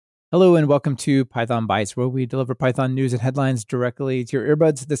Hello and welcome to Python Bytes, where we deliver Python news and headlines directly to your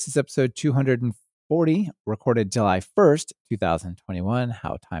earbuds. This is episode 240, recorded July 1st, 2021.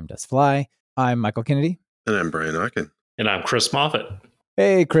 How time does fly. I'm Michael Kennedy. And I'm Brian Ocken. And I'm Chris Moffat.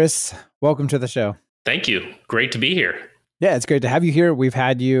 Hey, Chris. Welcome to the show. Thank you. Great to be here. Yeah, it's great to have you here. We've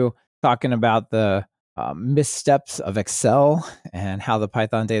had you talking about the missteps of Excel and how the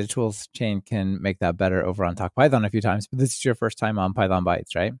Python data tools chain can make that better over on Talk Python a few times. But this is your first time on Python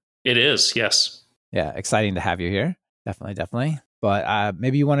Bytes, right? It is, yes. Yeah, exciting to have you here. Definitely. But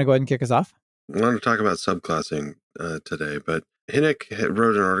maybe you want to go ahead and kick us off? I want to talk about subclassing today, but Hinek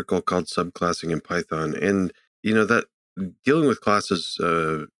wrote an article called Subclassing in Python. And, that dealing with classes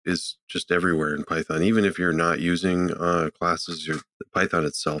is just everywhere in Python. Even if you're not using classes, Python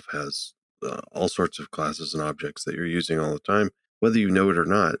itself has all sorts of classes and objects that you're using all the time, whether you know it or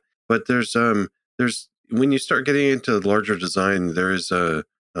not. But there's when you start getting into larger design, there is a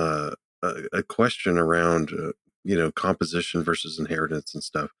question around composition versus inheritance and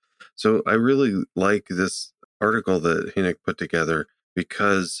stuff. So I really like this article that Hinek put together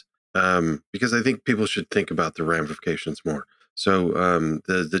because I think people should think about the ramifications more. So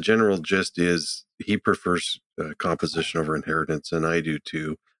the general gist is he prefers composition over inheritance, and I do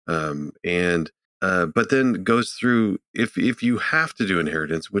too. But then goes through if you have to do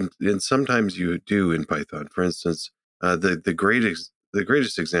inheritance, and sometimes you do in Python. For instance, the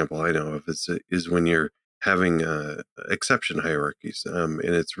greatest example I know of is when you're having exception hierarchies, and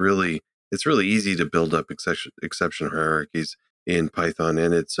it's really easy to build up exception hierarchies in Python,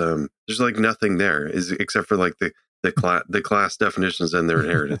 and it's there's like nothing there except for like the class definitions and their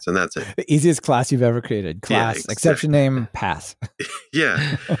inheritance, and that's it. The easiest class you've ever created. Class, exactly. Exception name, pass.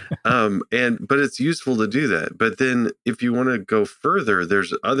 Yeah. But it's useful to do that. But then if you want to go further,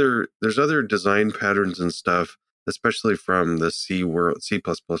 there's other design patterns and stuff, especially from the C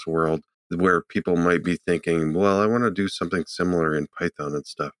world, where people might be thinking, well, I want to do something similar in Python and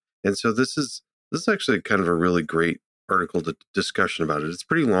stuff. And so this is actually kind of a really great article discussion about it. It's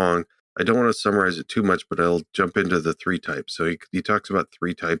pretty long. I don't want to summarize it too much, but I'll jump into the three types. So he talks about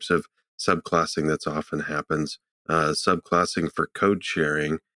three types of subclassing that's often happens. Subclassing for code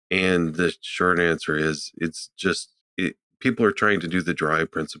sharing. And the short answer is people are trying to do the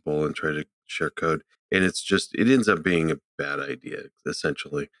drive principle and try to share code. And it ends up being a bad idea,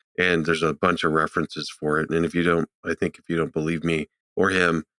 essentially. And there's a bunch of references for it. And if you don't believe me or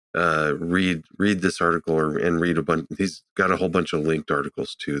him, read this article and read a bunch. He's got a whole bunch of linked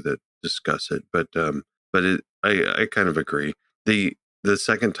articles too that discuss it. But I kind of agree. The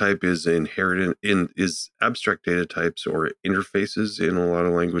second type is is abstract data types or interfaces. In a lot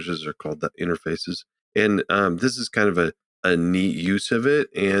of languages are called the interfaces. And this is kind of a neat use of it.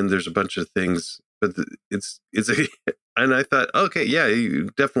 And there's a bunch of things, but and I thought, okay, yeah, you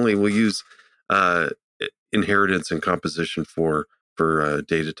definitely will use inheritance and composition for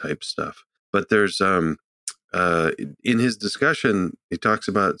data type stuff. But there's in his discussion, he talks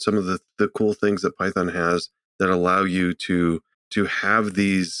about some of the cool things that Python has that allow you to have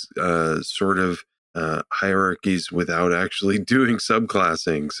these sort of hierarchies without actually doing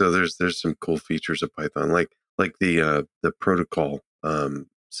subclassing. So there's some cool features of Python, like the protocol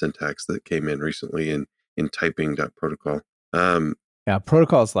syntax that came in recently in typing.protocol. Yeah,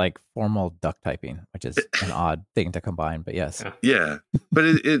 protocol is like formal duck typing, which is an odd thing to combine, but yes. Yeah, but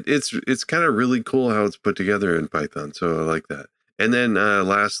it's kind of really cool how it's put together in Python, so I like that. And then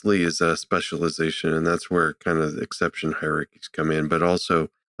lastly is specialization, and that's where kind of the exception hierarchies come in. But also,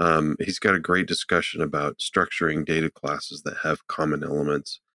 he's got a great discussion about structuring data classes that have common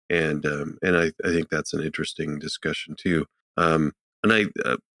elements, and I think that's an interesting discussion too. And I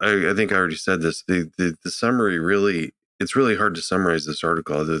think I already said this. The summary really. It's really hard to summarize this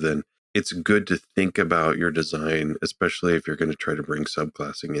article other than it's good to think about your design, especially if you're going to try to bring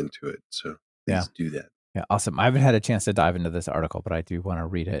subclassing into it. So please do that. Yeah, awesome. I haven't had a chance to dive into this article, but I do want to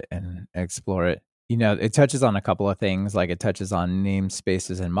read it and explore it. It touches on a couple of things, like it touches on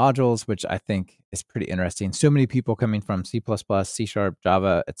namespaces and modules, which I think is pretty interesting. So many people coming from C++, C#,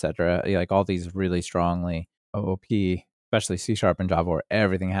 Java, etc., like all these really strongly OOP, especially C# and Java, where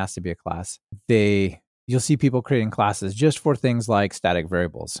everything has to be a class. You'll see people creating classes just for things like static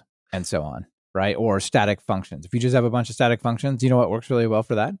variables and so on, right? Or static functions. If you just have a bunch of static functions, you know what works really well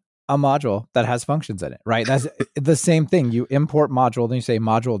for that? A module that has functions in it, right? That's the same thing. You import module, then you say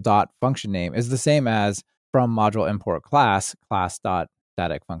module.function name is the same as from module import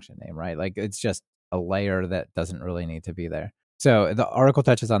class.static function name, right? Like it's just a layer that doesn't really need to be there. So the article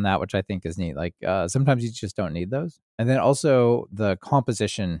touches on that, which I think is neat. Like sometimes you just don't need those. And then also the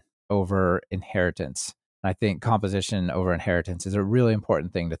composition over inheritance. I think composition over inheritance is a really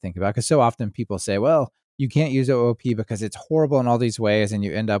important thing to think about, because so often people say, well, you can't use OOP because it's horrible in all these ways, and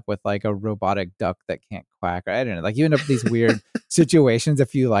you end up with like a robotic duck that can't quack. Or I don't know, like you end up with these weird situations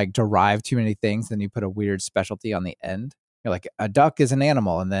if you like derive too many things, then you put a weird specialty on the end. You're like, a duck is an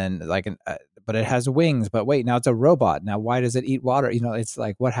animal, and then like but it has wings. But wait, now it's a robot. Now why does it eat water? It's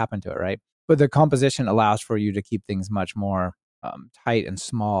like, what happened to it, right? But the composition allows for you to keep things much more tight and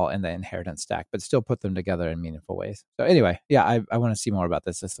small in the inheritance stack, but still put them together in meaningful ways. So anyway, yeah, I want to see more about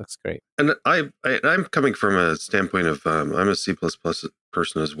this. This looks great. And I'm coming from a standpoint of I'm a C++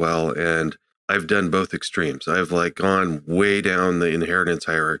 person as well, and I've done both extremes. I've like gone way down the inheritance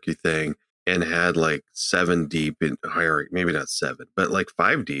hierarchy thing and had like 7 deep in hierarchy, maybe not 7, but like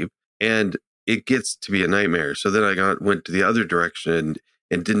 5 deep, and it gets to be a nightmare. So then I went to the other direction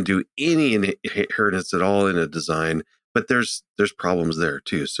and didn't do any inheritance at all in a design. But there's problems there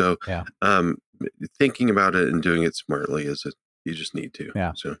too. So yeah. Thinking about it and doing it smartly you just need to.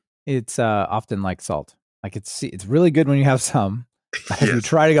 Yeah. So it's often like salt. Like it's really good when you have some. But if Yes. you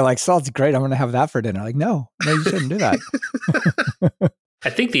try to go like, salt's great, I'm going to have that for dinner. Like, no, you shouldn't do that. I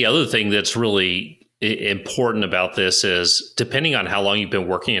think the other thing that's really important about this is, depending on how long you've been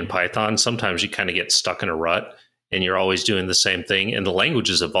working in Python, sometimes you kind of get stuck in a rut and you're always doing the same thing, and the language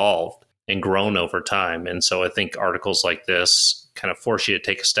has evolved and grown over time. And so I think articles like this kind of force you to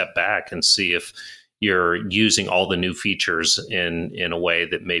take a step back and see if you're using all the new features in a way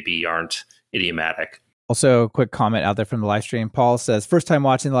that maybe aren't idiomatic. Also, a quick comment out there from the live stream. Paul says, first time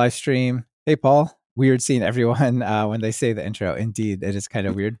watching the live stream. Hey, Paul, weird seeing everyone when they say the intro. Indeed, it is kind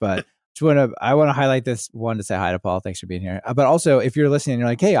of weird, but I want to highlight this one to say hi to Paul. Thanks for being here. But also, if you're listening, you're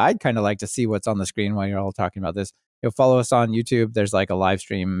like, hey, I'd kind of like to see what's on the screen while you're all talking about this. You'll follow us on YouTube. There's like a live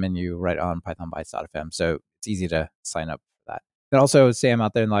stream menu right on pythonbytes.fm. So it's easy to sign up for that. And also, Sam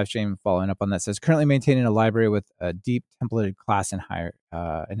out there in the live stream following up on that says, currently maintaining a library with a deep templated class and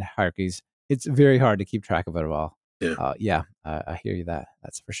hierarchies. It's very hard to keep track of it all. Yeah. I hear you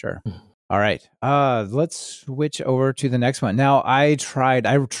that's for sure. All right. Let's switch over to the next one. Now, I tried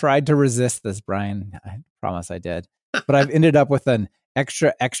to resist this, Brian. I promise I did. But I've ended up with an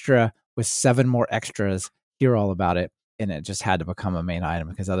extra with 7 more extras. Hear all about it. And it just had to become a main item,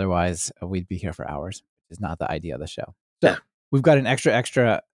 because otherwise we'd be here for hours. Which is not the idea of the show. So we've got an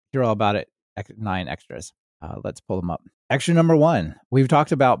extra. Hear all about it. 9 extras. Let's pull them up. Extra number 1. We've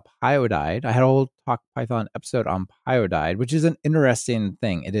talked about Pyodide. I had a whole Talk Python episode on Pyodide, which is an interesting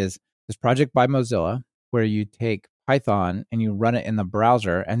thing. It is this project by Mozilla where you take Python and you run it in the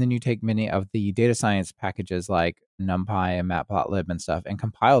browser, and then you take many of the data science packages like NumPy and Matplotlib and stuff and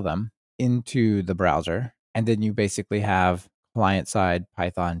compile them into the browser. And then you basically have client-side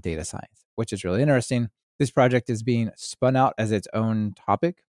Python data science, which is really interesting. This project is being spun out as its own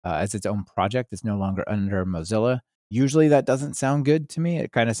topic, as its own project. It's no longer under Mozilla. Usually that doesn't sound good to me.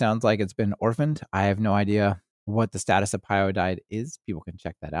 It kind of sounds like it's been orphaned. I have no idea what the status of Pyodide is. People can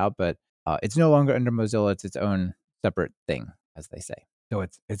check that out, but it's no longer under Mozilla. It's its own separate thing, as they say. So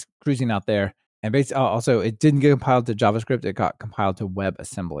it's cruising out there. And also, it didn't get compiled to JavaScript. It got compiled to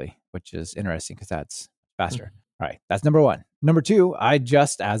WebAssembly, which is interesting because that's faster. Mm-hmm. All right, that's number 1. Number 2, I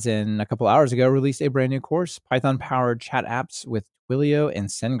just, as in a couple hours ago, released a brand new course, Python-powered chat apps with Twilio and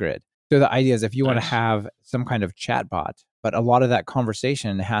SendGrid. So the idea is if you want to have some kind of chat bot, but a lot of that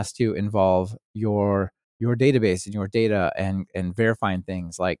conversation has to involve your database and your data and verifying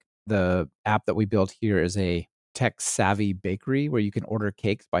things. Like the app that we built here is a tech-savvy bakery where you can order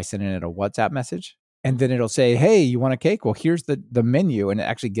cakes by sending it a WhatsApp message. And then it'll say, hey, you want a cake? Well, here's the menu. And it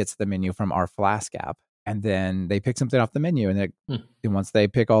actually gets the menu from our Flask app. And then they pick something off the menu. And once they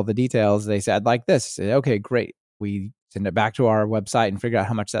pick all the details, they say, I'd like this. Say, okay, great. We send it back to our website and figure out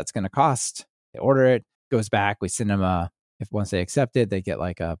how much that's going to cost. They order it, goes back. We send them once they accept it, they get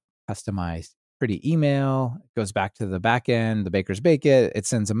like a customized pretty email. It goes back to the back end. The bakers bake it. It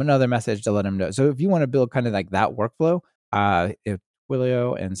sends them another message to let them know. So if you want to build kind of like that workflow,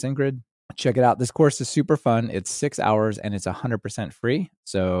 Twilio and SendGrid, check it out. This course is super fun. It's 6 hours and it's 100% free.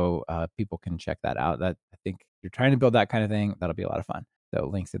 So people can check that out. That I think if you're trying to build that kind of thing, that'll be a lot of fun. So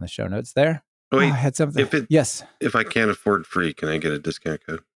links in the show notes there. Oh, wait, I had something. Yes. If I can't afford free, can I get a discount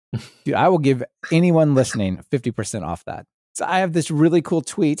code? Dude, I will give anyone listening 50% off that. So I have this really cool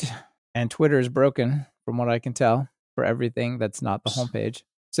tweet, and Twitter is broken from what I can tell for everything that's not the homepage.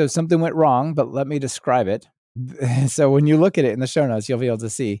 So something went wrong, but let me describe it. So when you look at it in the show notes, you'll be able to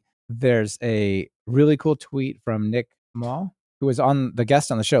see there's a really cool tweet from Nick Mall, who was the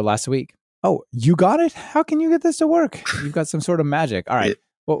guest on the show last week. Oh, you got it? How can you get this to work? You've got some sort of magic. All right.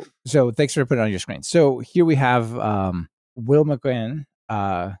 Well, so thanks for putting it on your screen. So here we have Will McGuinn,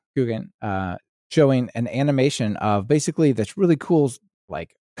 showing an animation of basically this really cool,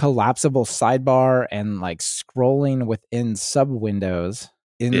 like collapsible sidebar and like scrolling within sub windows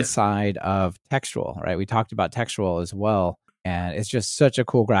inside of textual, right? We talked about textual as well. And it's just such a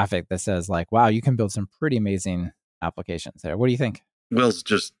cool graphic that says like, wow, you can build some pretty amazing applications there. What do you think? Will's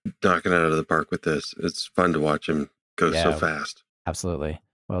just knocking it out of the park with this. It's fun to watch him go so fast. Absolutely.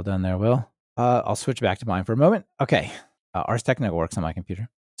 Well done there, Will. I'll switch back to mine for a moment. Okay. Ars Technica works on my computer.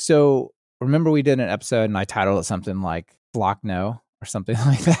 So remember we did an episode and I titled it something like Flock No or something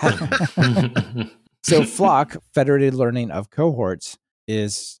like that. So Flock, Federated Learning of Cohorts,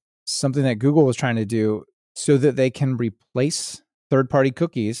 is something that Google was trying to do so that they can replace third-party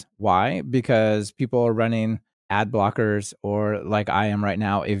cookies. Why? Because people are running ad blockers, or like I am right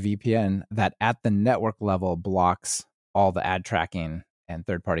now, a VPN that at the network level blocks all the ad tracking and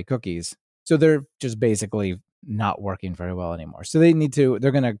third-party cookies. So they're just basically not working very well anymore. So they're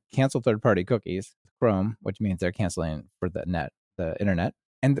going to cancel third-party cookies, Chrome, which means they're canceling for the internet.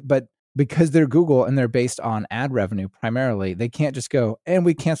 But because they're Google and they're based on ad revenue primarily, they can't just go, and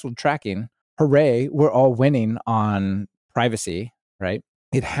we canceled tracking. Hooray, we're all winning on privacy, right?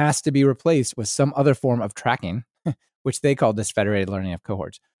 It has to be replaced with some other form of tracking, which they call this federated learning of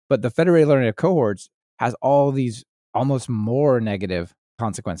cohorts. But the federated learning of cohorts has all these almost more negative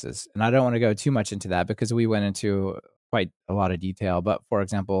consequences. And I don't want to go too much into that because we went into quite a lot of detail. But for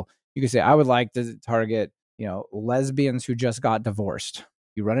example, you could say, I would like to target, lesbians who just got divorced.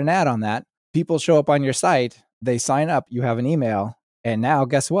 You run an ad on that. People show up on your site. They sign up. You have an email. And now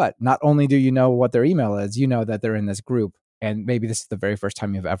guess what? Not only do you know what their email is, you know that they're in this group. And maybe this is the very first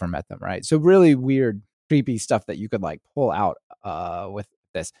time you've ever met them, right? So really weird, creepy stuff that you could like pull out with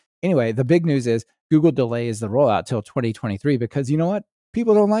this. Anyway, the big news is Google delays the rollout till 2023 because you know what?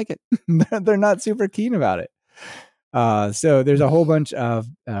 People don't like it. They're not super keen about it. So there's a whole bunch of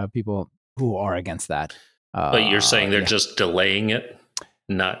people who are against that. But you're saying they're just delaying it,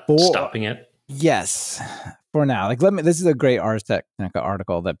 not stopping it? Yes, for now. Like, this is a great Ars Technica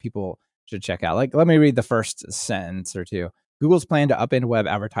article that people should check out. Like, let me read the first sentence or two. Google's plan to upend web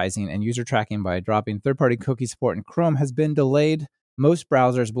advertising and user tracking by dropping third-party cookie support in Chrome has been delayed. Most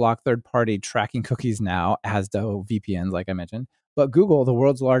browsers block third-party tracking cookies now, as do VPNs, like I mentioned. But Google, the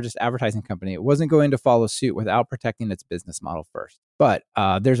world's largest advertising company, wasn't going to follow suit without protecting its business model first. But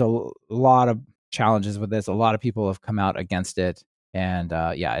there's a lot of challenges with this. A lot of people have come out against it. And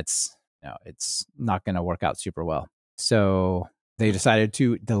it's not going to work out super well. So they decided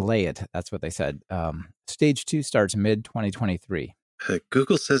to delay it. That's what they said. Stage 2 starts mid-2023.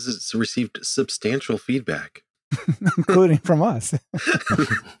 Google says it's received substantial feedback. Including from us.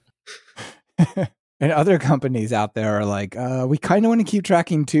 And other companies out there are like, we kind of want to keep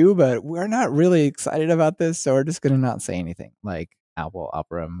tracking too, but we're not really excited about this, so we're just going to not say anything. Like Apple,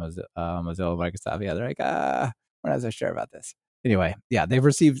 Opera, Mozilla, Microsoft. Yeah, they're like, we're not so sure about this. Anyway, yeah, they've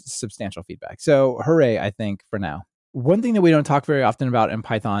received substantial feedback. So hooray, I think, for now. One thing that we don't talk very often about in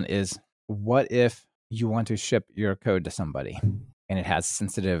Python is what if you want to ship your code to somebody and it has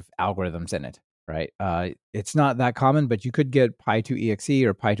sensitive algorithms in it, right? It's not that common, but you could get Py2exe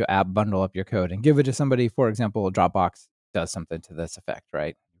or Py2app, bundle up your code and give it to somebody. For example, Dropbox does something to this effect,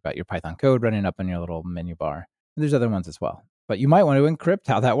 right? You've got your Python code running up in your little menu bar. And there's other ones as well. But you might want to encrypt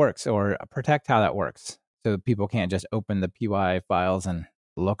how that works or protect how that works, so people can't just open the PY files and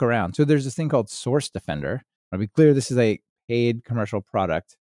look around. So there's this thing called Source Defender. I'll be clear, this is a paid commercial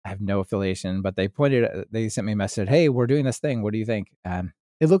product. I have no affiliation, but they sent me a message, hey, we're doing this thing. What do you think?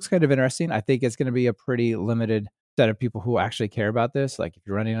 It looks kind of interesting. I think it's going to be a pretty limited set of people who actually care about this. Like if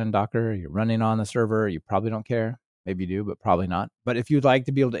you're running on Docker, you're running on the server, you probably don't care. Maybe you do, but probably not. But if you'd like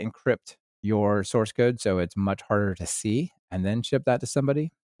to be able to encrypt your source code so it's much harder to see and then ship that to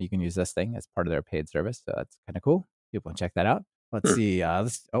somebody, you can use this thing as part of their paid service. So that's kind of cool. People can check that out. Let's see. It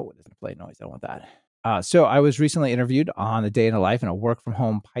doesn't play noise. I don't want that. So I was recently interviewed on a day in a life in a work from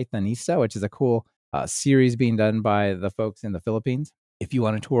home Pythonista, which is a cool series being done by the folks in the Philippines. If you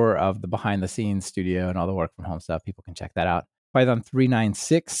want a tour of the behind the scenes studio and all the work from home stuff, people can check that out. Python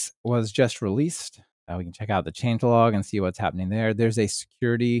 3.9.6 was just released. We can check out the changelog and see what's happening there. There's a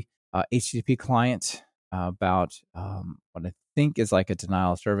security HTTP client about what I think is like a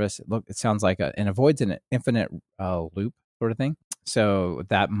denial of service. It sounds like it avoids an infinite loop sort of thing. So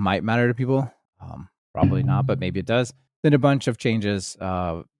that might matter to people. Probably not, but maybe it does. Then a bunch of changes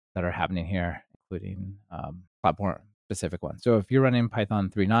that are happening here, including platform specific ones. So if you're running Python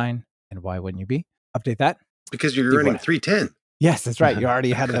 3.9, and why wouldn't you be? Update that. Because you're running 3.10. Yes, that's right. You're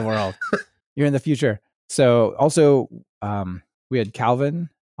already ahead of the world. You're in the future. So also we had Calvin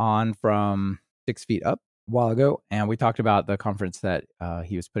on from 6 Feet Up. while ago, and we talked about the conference that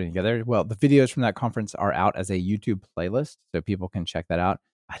he was putting together. Well, the videos from that conference are out as a YouTube playlist, so people can check that out.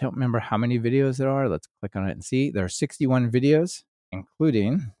 I don't remember how many videos there are. Let's click on it and see. There are 61 videos,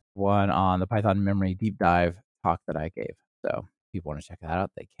 including one on the Python memory deep dive talk that I gave. So if people want to check that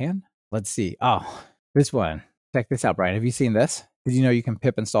out, they can. Let's see. Oh, this one. Check this out, Brian. Have you seen this? Did you know you can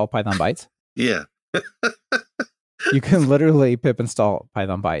pip install Python bytes? Yeah. You can literally pip install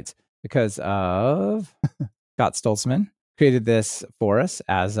Python bytes because of Scott Stoltzman created this for us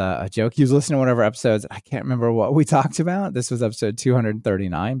as a joke. He was listening to one of our episodes. I can't remember what we talked about. This was episode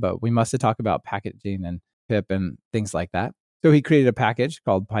 239, but we must have talked about packaging and pip and things like that. So he created a package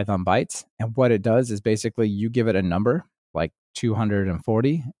called Python bytes. And what it does is basically you give it a number like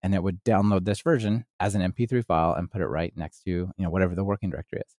 240, and it would download this version as an MP3 file and put it right next to, whatever the working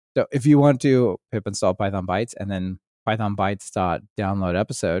directory is. So if you want to pip install Python bytes and then Python bytes.download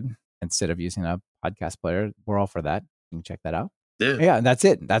episode instead of using a podcast player, we're all for that. You can check that out. Yeah, and that's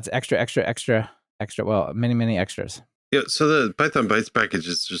it. That's extra. Well, many extras. Yeah. So the Python bytes package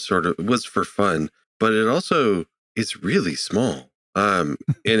is just was for fun, but it's really small. And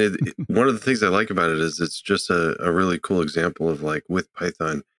one of the things I like about it is it's just a really cool example of like with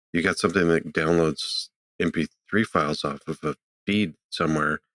Python, you got something that downloads MP3 files off of a feed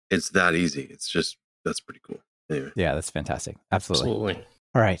somewhere. It's that easy. That's pretty cool. Anyway. Yeah, that's fantastic. Absolutely.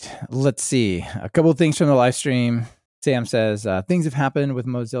 All right. Let's see. A couple of things from the live stream. Sam says, things have happened with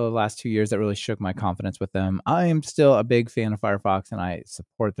Mozilla the last 2 years that really shook my confidence with them. I am still a big fan of Firefox and I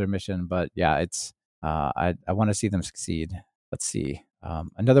support their mission, but yeah, it's I want to see them succeed. Let's see.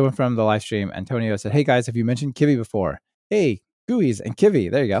 Another one from the live stream. Antonio said, hey guys, have you mentioned Kivy before? Hey, GUIs and Kivy.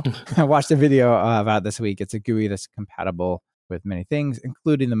 There you go. I watched a video about it this week. It's a GUI that's compatible with many things,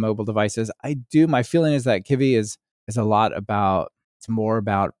 including the mobile devices. My feeling is that Kivy is a lot about, it's more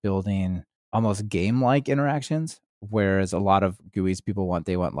about building almost game-like interactions, whereas a lot of GUIs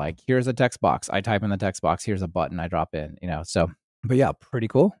they want like, here's a text box. I type in the text box. Here's a button I drop in, so, but yeah, pretty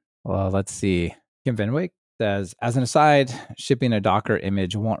cool. Well, let's see. Kim Fenwick says, as an aside, shipping a Docker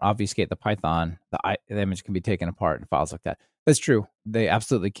image won't obfuscate the Python. The image can be taken apart in files like that. That's true. They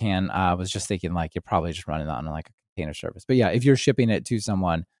absolutely can. I was just thinking like, you're probably just running on like a container service. But yeah, if you're shipping it to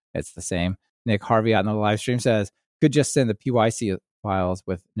someone, it's the same. Nick Harvey out in the live stream says, could just send the PYC files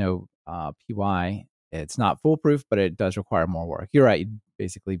with no PY. It's not foolproof, but it does require more work. You're right. You'd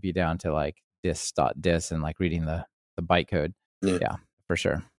basically be down to like dis.dis and like reading the bytecode. Yeah, for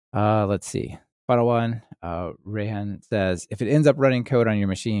sure. Let's see. Final one. Rehan says, if it ends up running code on your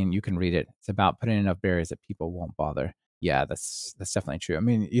machine, you can read it. It's about putting enough barriers that people won't bother. Yeah, that's definitely true. I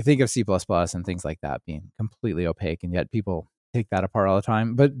mean, you think of C++ and things like that being completely opaque, and yet people take that apart all the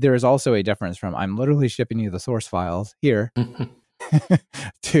time. But there is also a difference from I'm literally shipping you the source files here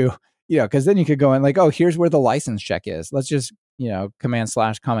to, because then you could go in like, oh, here's where the license check is. Let's just,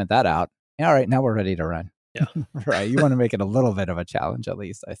 command/comment that out. All right, now we're ready to run. Yeah. Right. You want to make it a little bit of a challenge, at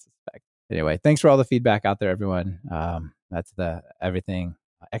least, I suspect. Anyway, thanks for all the feedback out there, everyone. That's the everything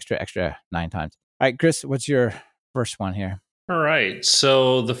extra 9 times. All right, Chris, what's your first one here? All right.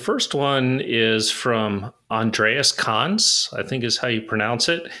 So the first one is from Andreas Kans, I think is how you pronounce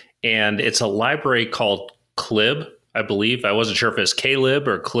it. And it's a library called Clib, I believe. I wasn't sure if it's Klib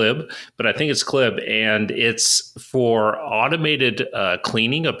or Clib, but I think it's Clib. And it's for automated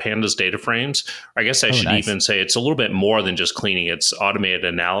cleaning of Pandas data frames. I guess I should even say it's a little bit more than just cleaning. It's automated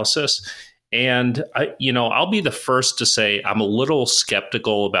analysis. And, I'll be the first to say I'm a little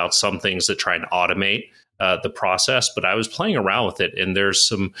skeptical about some things that try and automate the process, but I was playing around with it, and there's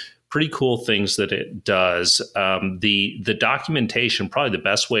some pretty cool things that it does. The documentation, probably the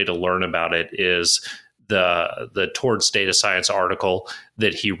best way to learn about it is the Towards Data Science article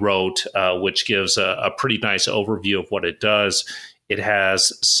that he wrote, which gives a pretty nice overview of what it does. It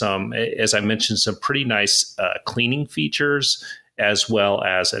has some, as I mentioned, some pretty nice cleaning features as well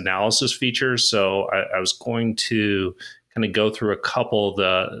as analysis features. So I was going to kind of go through a couple of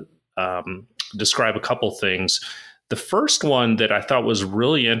the describe a couple things. The first one that I thought was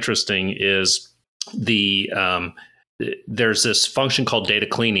really interesting is there's this function called data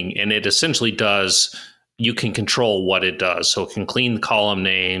cleaning, and it essentially you can control what it does. So it can clean column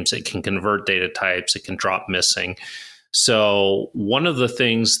names, it can convert data types, it can drop missing. So one of the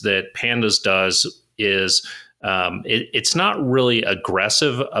things that Pandas does is it's not really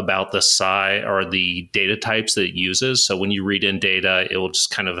aggressive about the size or the data types that it uses. So when you read in data, it will just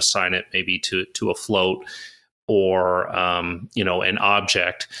kind of assign it maybe to a float or an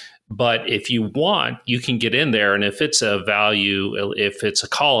object. But if you want, you can get in there, and if it's a value, if it's a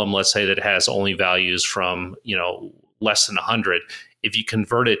column, let's say that has only values from less than 100, if you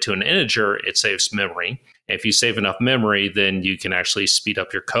convert it to an integer, it saves memory. If you save enough memory, then you can actually speed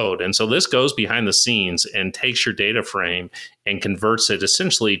up your code. And so this goes behind the scenes and takes your data frame and converts it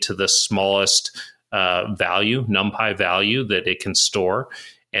essentially to the smallest value, NumPy value that it can store.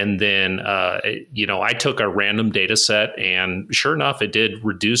 And then, I took a random data set, and sure enough, it did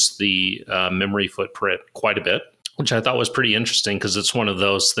reduce the memory footprint quite a bit, which I thought was pretty interesting because it's one of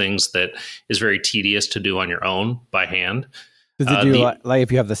those things that is very tedious to do on your own by hand. Does it do like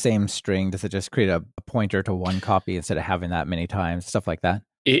if you have the same string, does it just create a pointer to one copy instead of having that many times, stuff like that?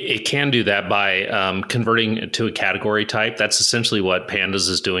 It can do that by converting it to a category type. That's essentially what Pandas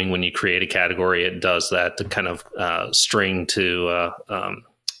is doing when you create a category. It does that to kind of string to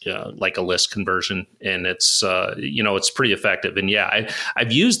like a list conversion, and it's it's pretty effective. And yeah,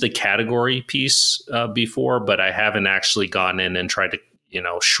 I've used the category piece before, but I haven't actually gone in and tried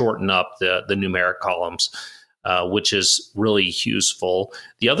to shorten up the numeric columns. Which is really useful.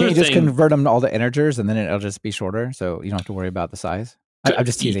 The other thing, just convert them to all the integers, and then it'll just be shorter, so you don't have to worry about the size. I'm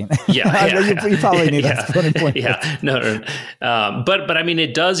just teasing. Yeah, you probably need that floating point. Yeah, no. But I mean,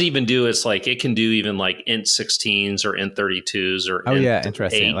 it does even do. It's like it can do even like int 16s or int 32s or. Oh yeah,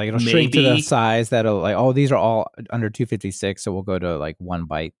 interesting. 8, like it'll shrink to the size that'll like. Oh, these are all under 256, so we'll go to like 1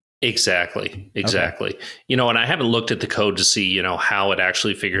 byte. Exactly. Okay. And I haven't looked at the code to see, how it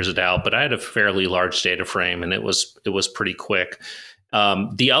actually figures it out, but I had a fairly large data frame and it was pretty quick.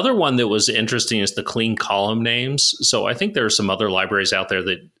 The other one that was interesting is the clean column names. So I think there are some other libraries out there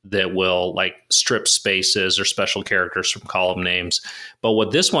that will like strip spaces or special characters from column names. But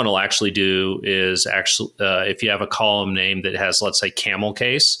what this one will actually do is actually, if you have a column name that has, let's say, camel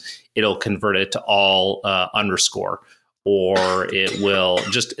case, it'll convert it to all underscore. Or it will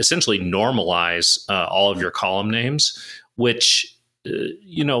just essentially normalize all of your column names, which,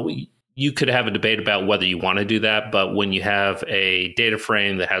 you could have a debate about whether you want to do that. But when you have a data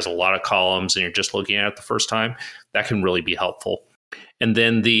frame that has a lot of columns and you're just looking at it the first time, that can really be helpful. And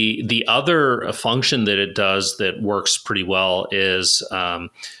then the other function that it does that works pretty well is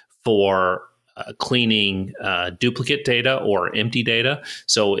for cleaning duplicate data or empty data.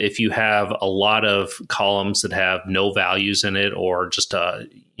 So if you have a lot of columns that have no values in it, or just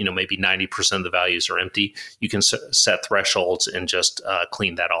maybe 90% of the values are empty, you can set thresholds and just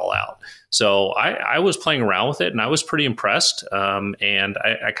clean that all out. So I was playing around with it and I was pretty impressed. And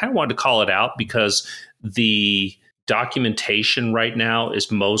I kind of wanted to call it out because the documentation right now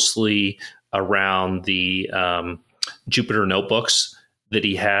is mostly around the Jupyter notebooks that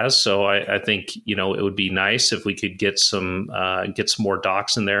he has. So I think, it would be nice if we could get some more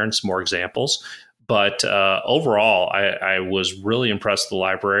docs in there and some more examples. But overall, I was really impressed with the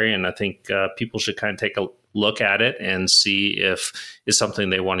library, and I think people should kind of take a look at it and see if it's something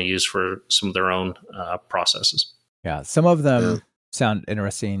they want to use for some of their own processes. Yeah, some of them sound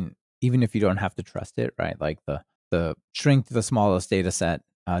interesting, even if you don't have to trust it, right? Like the shrink to the smallest data set,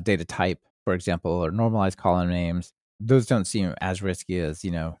 data type, for example, or normalized column names. Those don't seem as risky as,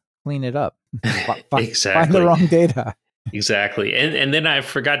 clean it up. Exactly. Find the wrong data. Exactly. And then I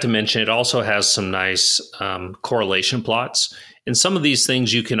forgot to mention, it also has some nice correlation plots. And some of these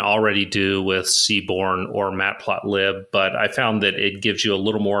things you can already do with Seaborn or Matplotlib, but I found that it gives you a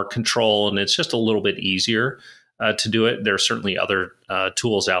little more control and it's just a little bit easier to do it. There are certainly other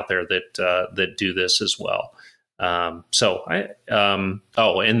tools out there that do this as well. And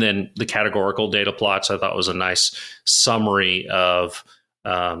then the categorical data plots, I thought was a nice summary of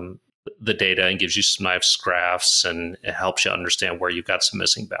the data and gives you some nice graphs and it helps you understand where you've got some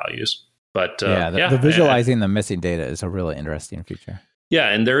missing values. But the visualizing the missing data is a really interesting feature. Yeah,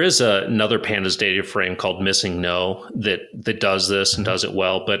 and there is another Pandas data frame called Missing No that does this and does it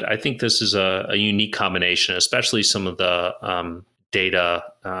well. But I think this is a unique combination, especially some of the data.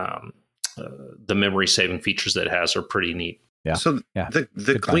 The memory saving features that it has are pretty neat. Yeah. So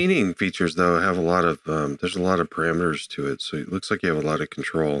the cleaning features though have a lot of there's a lot of parameters to it. So it looks like you have a lot of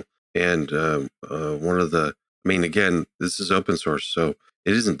control. And again, this is open source, so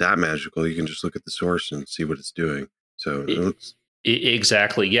it isn't that magical. You can just look at the source and see what it's doing. So it looks.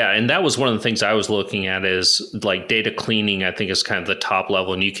 Exactly. Yeah. And that was one of the things I was looking at is like data cleaning, I think is kind of the top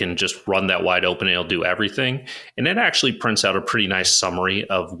level, and you can just run that wide open and it'll do everything. And it actually prints out a pretty nice summary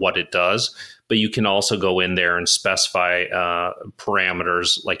of what it does. But you can also go in there and specify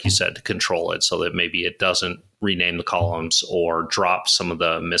parameters, like you said, to control it so that maybe it doesn't rename the columns or drop some of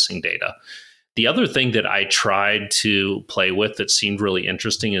the missing data. The other thing that I tried to play with that seemed really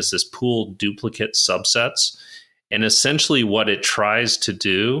interesting is this pool duplicate subsets. And essentially what it tries to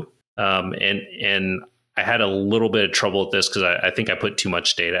do, and I had a little bit of trouble with this because I think I put too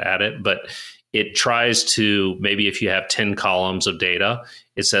much data at it, but it tries to, maybe if you have 10 columns of data,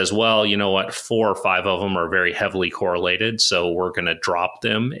 it says, well, you know what, 4 or 5 of them are very heavily correlated. So we're going to drop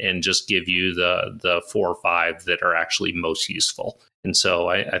them and just give you the 4 or 5 that are actually most useful. And so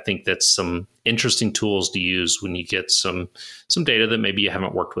I think that's some interesting tools to use when you get some data that maybe you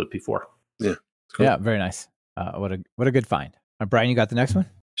haven't worked with before. Yeah. Cool. Yeah, very nice. What a good find. Brian, you got the next one?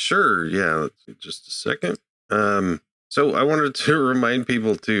 Sure. Yeah. Let's see, just a second. So I wanted to remind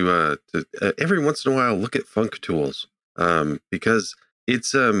people to every once in a while look at Func Tools, because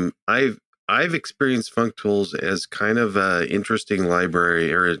it's I've experienced Func Tools as kind of an interesting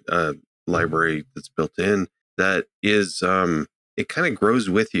library or library that's built in that is it kind of grows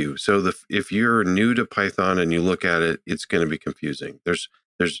with you. So if you're new to Python and you look at it, it's going to be confusing. There's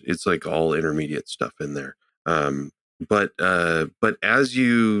it's like all intermediate stuff in there. But as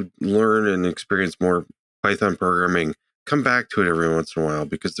you learn and experience more Python programming, come back to it every once in a while,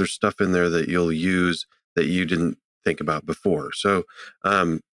 because there's stuff in there that you'll use that you didn't think about before. So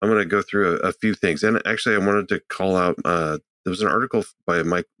I'm going to go through a few things. And actually, I wanted to call out, there was an article by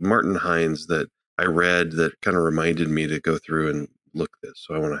Martin Hines that I read that kind of reminded me to go through and look this.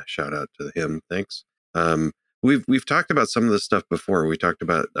 So I want to shout out to him. Thanks. We've talked about some of this stuff before. We talked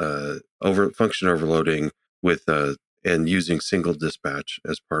about function overloading with and using single dispatch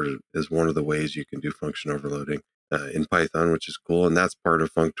as one of the ways you can do function overloading in Python, which is cool, and that's part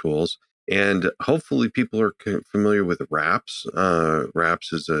of Func Tools. And hopefully, people are familiar with wraps.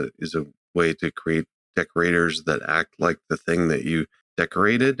 Wraps is a way to create decorators that act like the thing that you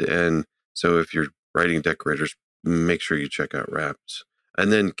decorated. And so, if you're writing decorators, make sure you check out wraps.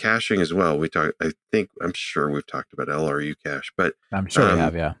 And then caching as well. I'm sure we've talked about LRU cache, but I'm sure we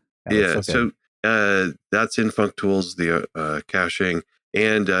have. Yeah. So that's in Func Tools, the caching,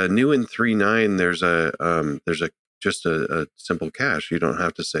 and new in 3.9. There's just a simple cache. You don't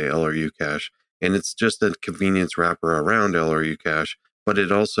have to say LRU cache, and it's just a convenience wrapper around LRU cache. But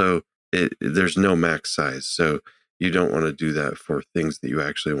there's no max size, so you don't want to do that for things that you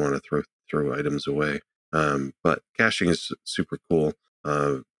actually want to throw items away. But caching is super cool.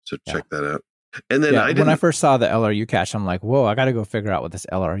 So check that out. And then when I first saw the LRU cache, I'm like, whoa, I got to go figure out what this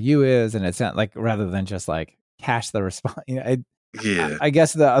LRU is. And it's not like, rather than just like cache the response, I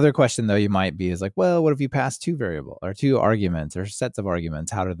guess the other question though you might be is like, well, what if you pass 2 variable or 2 arguments or sets of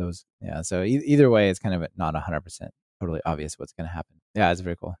arguments? How do those? Yeah. So either way, it's kind of not 100% totally obvious what's going to happen. Yeah, it's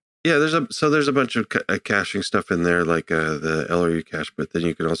very cool. Yeah, there's a bunch of caching stuff in there, like the LRU cache, but then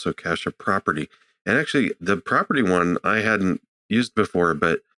you can also cache a property. And actually, the property one I hadn't used before,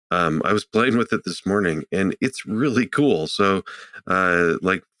 but I was playing with it this morning, and it's really cool. So,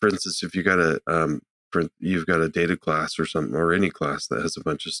 like for instance, if you've got a data class or something, or any class that has a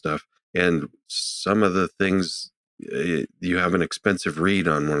bunch of stuff, and some of the things you have an expensive read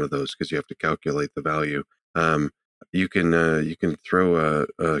on one of those because you have to calculate the value. You can throw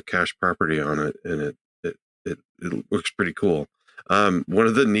a cache property on it, and it looks pretty cool. One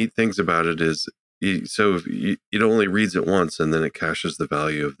of the neat things about it is, it only reads it once, and then it caches the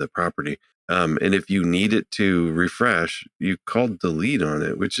value of the property. And if you need it to refresh, you call delete on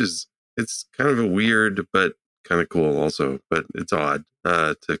it, it's kind of a weird but kind of cool also. But it's odd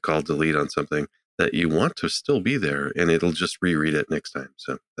to call delete on something that you want to still be there, and it'll just reread it next time.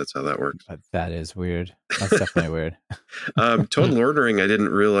 So that's how that works. That is weird. That's definitely weird. Total ordering, I didn't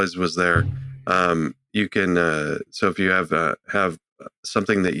realize was there. You can so if you have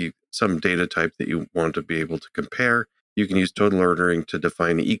something some data type that you want to be able to compare, you can use total ordering to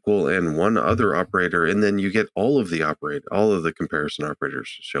define equal and one other operator, and then you get all of the comparison operators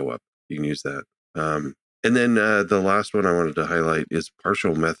show up. You can use that. And then the last one I wanted to highlight is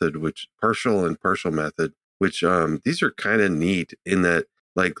partial and partial method, which these are kind of neat in that,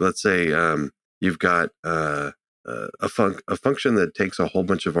 like, let's say you've got a function that takes a whole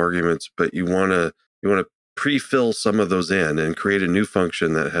bunch of arguments, but you want to pre-fill some of those in and create a new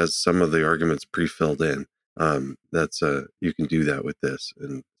function that has some of the arguments pre-filled in. You can do that with this,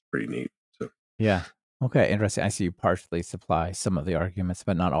 and it's pretty neat. So yeah, okay, interesting. I see you partially supply some of the arguments,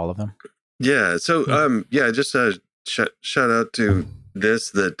 but not all of them. Yeah. So just shout out to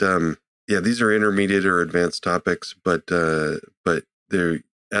this that these are intermediate or advanced topics, but they're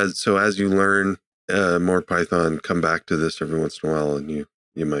as you learn more Python, come back to this every once in a while, and you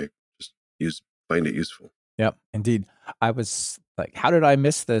might just find it useful. Yep, indeed. I was like, how did I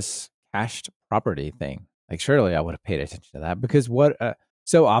miss this cached property thing? Like, surely I would have paid attention to that, because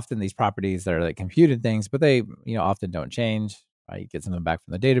so often these properties, they're like computed things, but they often don't change. Right? You get something back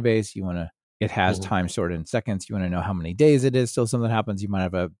from the database. It has time stored in seconds. You want to know how many days it is till something happens. You might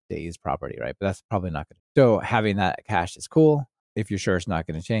have a days property, right? But that's probably not good. So having that cached is cool if you're sure it's not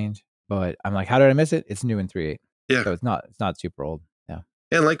going to change. But I'm like, how did I miss it? It's new in 3.8. Yeah. So it's not super old. Yeah.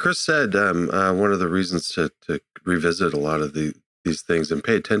 And like Chris said, one of the reasons to revisit a lot of these things and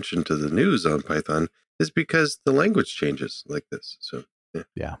pay attention to the news on Python is because the language changes like this. So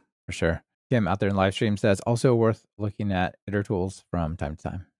yeah, for sure. Kim out there in live stream says also worth looking at iter tools from time to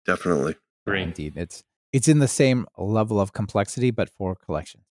time. Definitely. Great. Indeed. It's in the same level of complexity, but for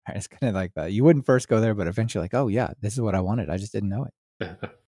collections. Right? It's kind of like that. You wouldn't first go there, but eventually like, oh yeah, this is what I wanted. I just didn't know it.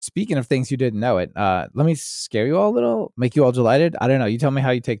 Speaking of things you didn't know it, let me scare you all a little, make you all delighted. I don't know. You tell me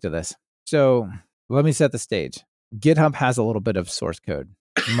how you take to this. So let me set the stage. GitHub has a little bit of source code,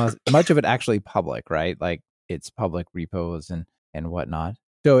 much of it actually public, right? Like it's public repos and whatnot.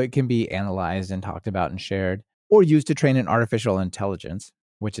 So it can be analyzed and talked about and shared or used to train an artificial intelligence,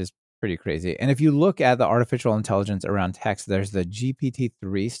 which is pretty crazy. And if you look at the artificial intelligence around text, there's the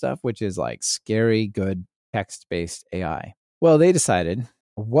GPT-3 stuff, which is like scary, good text-based AI. Well, they decided,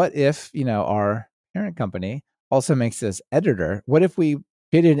 what if, our parent company also makes this editor? What if we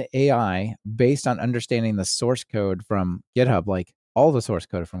did an AI based on understanding the source code from GitHub, like all the source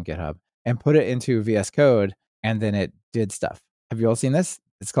code from GitHub, and put it into VS Code, and then it did stuff? Have you all seen this?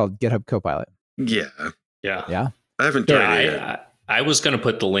 It's called GitHub Copilot. Yeah. Yeah? I haven't tried it yet. I was going to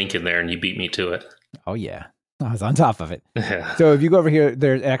put the link in there and you beat me to it. Oh, yeah. I was on top of it. So if you go over here,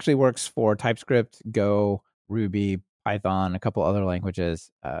 it actually works for TypeScript, Go, Ruby, Python, a couple other languages.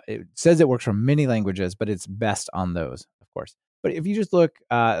 It says it works for many languages, but it's best on those, of course. But if you just look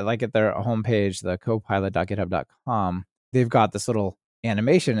like at their homepage, the copilot.github.com, they've got this little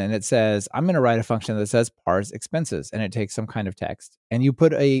animation and it says, I'm going to write a function that says parse expenses. And it takes some kind of text and you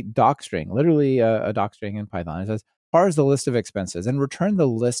put a doc string, literally a doc string in Python. It says, parse the list of expenses and return the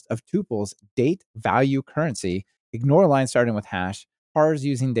list of tuples, date, value, currency, ignore lines starting with hash, parse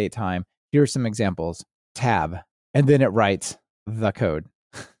using date time. Here are some examples, tab. And then it writes the code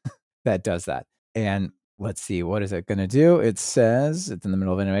that does that. And let's see, what is it going to do? It says, it's in the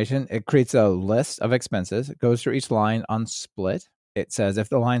middle of animation. It creates a list of expenses. It goes through each line on split. It says if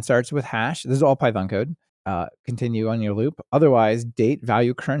the line starts with hash, this is all Python code, continue on your loop. Otherwise, date,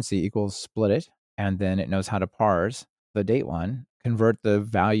 value, currency equals split it. And then it knows how to parse the date one, convert the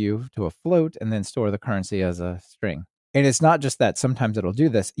value to a float, and then store the currency as a string. And it's not just that sometimes it'll do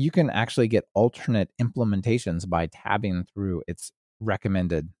this. You can actually get alternate implementations by tabbing through its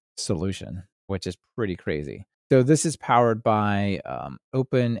recommended solution, which is pretty crazy. So this is powered by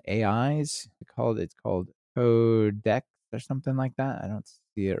OpenAI's. It's called Codex or something like that. I don't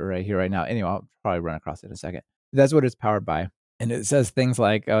see it right here right now. Anyway, I'll probably run across it in a second. That's what it's powered by. And it says things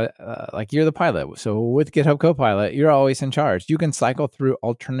like you're the pilot. So with GitHub Copilot, you're always in charge. You can cycle through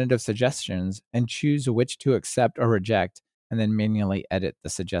alternative suggestions and choose which to accept or reject, and then manually edit the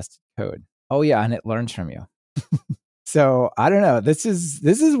suggested code. Oh yeah, and it learns from you. So I don't know. This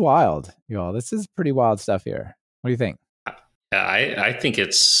is wild, y'all. This is pretty wild stuff here. What do you think? I think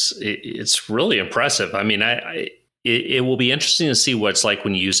it's really impressive. I mean, it will be interesting to see what it's like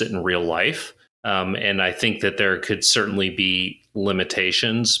when you use it in real life. And I think that there could certainly be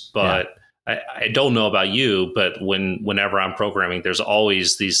limitations, but I don't know about you, but whenever I'm programming, there's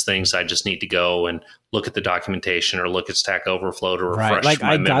always these things I just need to go and look at the documentation or look at Stack Overflow to refresh right. Like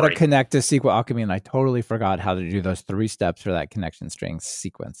my memory. I got to connect to SQL Alchemy, and I totally forgot how to do those 3 steps for that connection string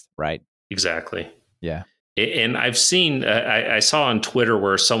sequence, right? Exactly. Yeah. And I've seen, I saw on Twitter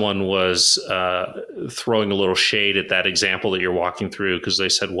where someone was throwing a little shade at that example that you're walking through, because they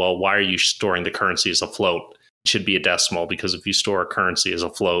said, well, why are you storing the currency as a float? It should be a decimal, because if you store a currency as a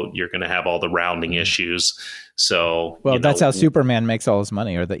float, you're going to have all the rounding issues. So, well, that's how Superman makes all his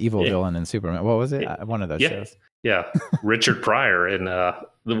money, or the evil villain in Superman. What was it? One of those shows. Yeah. Richard Pryor in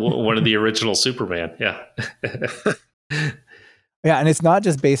one of the original Superman. Yeah. Yeah, and it's not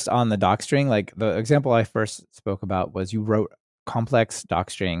just based on the doc string. Like the example I first spoke about was you wrote complex doc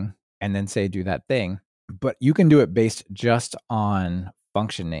string and then say do that thing, but you can do it based just on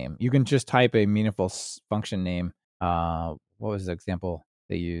function name. You can just type a meaningful function name. What was the example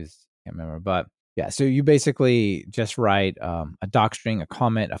they used? Can't remember, but yeah. So you basically just write a doc string, a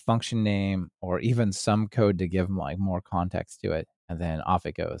comment, a function name, or even some code to give like more context to it, and then off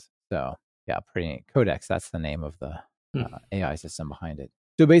it goes. So yeah, pretty neat. Codex, that's the name of the AI system behind it.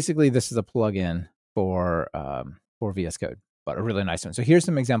 So basically, this is a plugin for VS Code, but a really nice one. So here's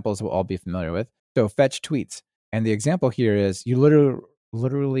some examples we'll all be familiar with. So fetch tweets, and the example here is you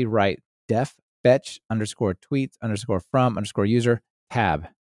literally write def fetch _ tweets _ from _ user tab,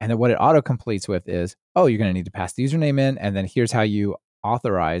 and then what it auto completes with is, oh, you're going to need to pass the username in, and then here's how you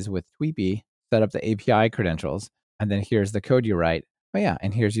authorize with Tweepy, set up the API credentials, and then here's the code you write. Oh yeah,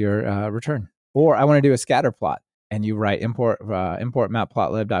 and here's your return. Or I want to do a scatter plot. and you write import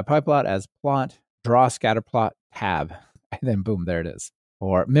matplotlib.pyplot as plot, draw scatterplot tab, and then boom, there it is.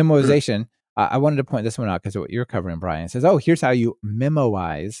 Or memoization. I wanted to point this one out because what you're covering, Brian, it says, oh, here's how you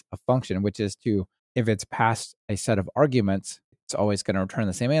memoize a function, which is to, if it's passed a set of arguments, it's always going to return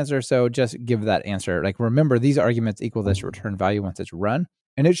the same answer. So just give that answer. Like, remember, these arguments equal this return value once it's run.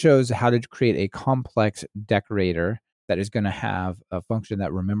 And it shows how to create a complex decorator that is going to have a function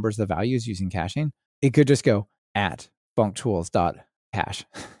that remembers the values using caching. It could just go at functools.cache.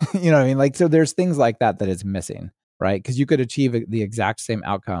 You know what I mean? Like, so there's things like that is missing, right? Because you could achieve the exact same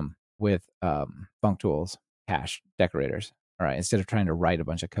outcome with functools cache decorators, all right, instead of trying to write a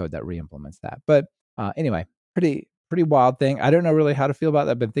bunch of code that re-implements that. But anyway, pretty wild thing. I don't know really how to feel about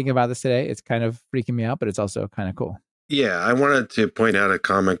that. I've been thinking about this today. It's kind of freaking me out, but it's also kind of cool. Yeah, I wanted to point out a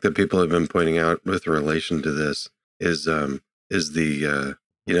comic that people have been pointing out with relation to this is the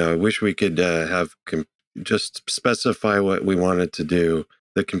I wish we could have just specify what we want it to do,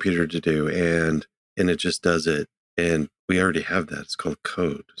 the computer to do, and it just does it, and we already have that. It's called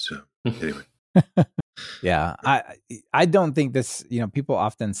code. So anyway. Yeah, I don't think this, people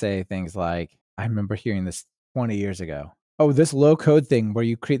often say things like, I remember hearing this 20 years ago. Oh, this low code thing where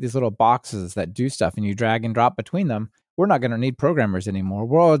you create these little boxes that do stuff and you drag and drop between them. We're not going to need programmers anymore.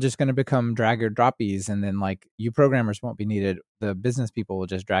 We're all just going to become drag or droppies. And then like you programmers won't be needed. The business people will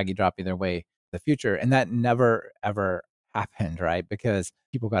just draggy droppy their way to the future. And that never, ever happened, right? Because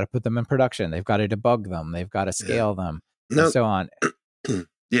people got to put them in production. They've got to debug them. They've got to scale them and so on.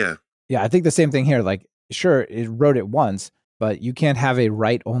 Yeah. Yeah. I think the same thing here. Like, sure, it wrote it once, but you can't have a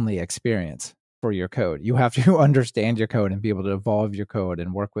write-only experience for your code. You have to understand your code and be able to evolve your code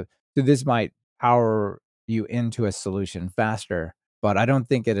and work with. So this might power you into a solution faster, but I don't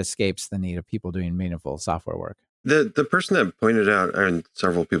think it escapes the need of people doing meaningful software work. The person that pointed out, and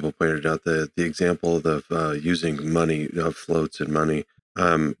several people pointed out the example of using money, floats and money.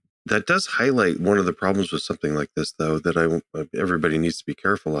 That does highlight one of the problems with something like this, though, that everybody needs to be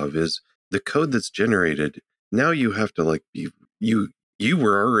careful of is the code that's generated. Now you have to you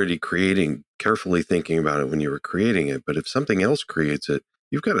were already carefully thinking about it when you were creating it. But if something else creates it,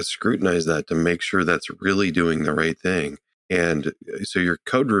 you've got to scrutinize that to make sure that's really doing the right thing. And so you're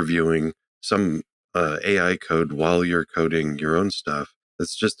code reviewing some AI code while you're coding your own stuff.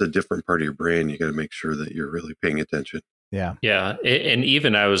 That's just a different part of your brain. You got to make sure that you're really paying attention. Yeah. Yeah. And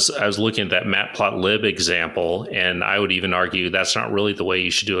even I was looking at that matplotlib example, and I would even argue that's not really the way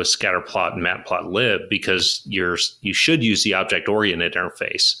you should do a scatterplot in matplotlib, because you should use the object-oriented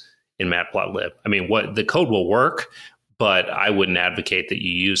interface in matplotlib. I mean, the code will work, but I wouldn't advocate that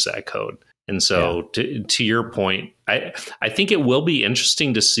you use that code. And so to your point, I think it will be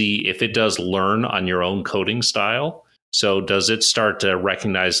interesting to see if it does learn on your own coding style. So does it start to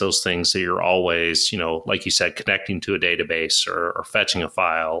recognize those things that you're always, like you said, connecting to a database or fetching a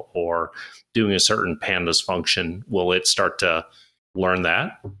file or doing a certain pandas function? Will it start to learn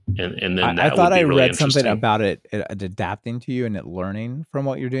that? And then that I thought would be I really read something interesting about it adapting to you and it learning from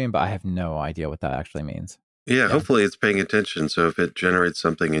what you're doing, but I have no idea what that actually means. Yeah, hopefully it's paying attention. So if it generates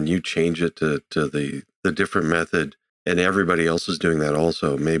something and you change it to the different method and everybody else is doing that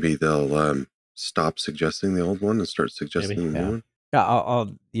also, maybe they'll stop suggesting the old one and start suggesting the new one. Yeah,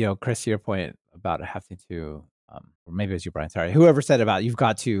 I'll Chris, to your point about having to, or maybe it was you, Brian, sorry, whoever said about you've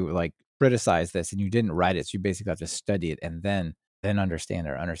got to like criticize this and you didn't write it. So you basically have to study it and then understand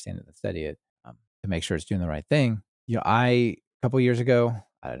it and study it to make sure it's doing the right thing. A couple years ago,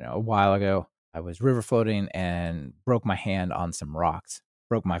 I don't know, a while ago, I was river floating and broke my hand on some rocks,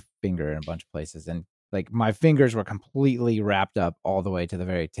 broke my finger in a bunch of places. And like my fingers were completely wrapped up all the way to the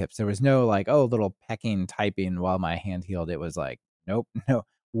very tips. There was no like, little pecking, typing while my hand healed. It was like, nope, no,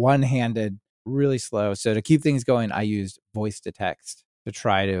 one-handed, really slow. So to keep things going, I used voice to text to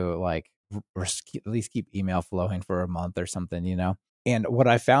try to like at least keep email flowing for a month or something, And what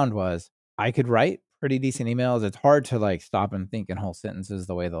I found was I could write pretty decent emails. It's hard to like stop and think in whole sentences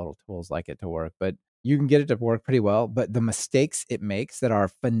the way the little tools like it to work, but you can get it to work pretty well. But the mistakes it makes that are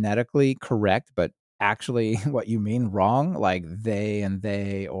phonetically correct, but actually what you mean wrong, like they and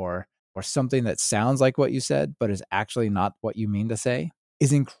they, or something that sounds like what you said, but is actually not what you mean to say,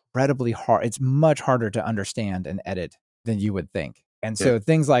 is incredibly hard. It's much harder to understand and edit than you would think. And so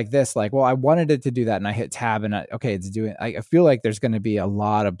things like this, like, well, I wanted it to do that and I hit tab and it's doing, I feel like there's going to be a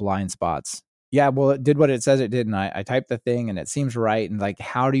lot of blind spots. Yeah, well, it did what it says it did, and I typed the thing, and it seems right. And like,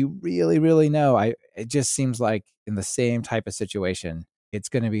 how do you really, really know? It just seems like in the same type of situation, it's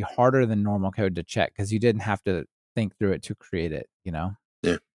going to be harder than normal code to check because you didn't have to think through it to create it. Yeah.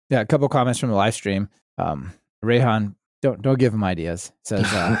 A couple comments from the live stream. Rehan Don't give him ideas. Says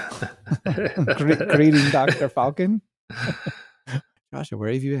greeting Dr. Falcon. Joshua,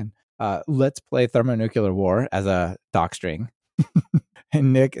 where have you been? Let's play thermonuclear war as a doc string.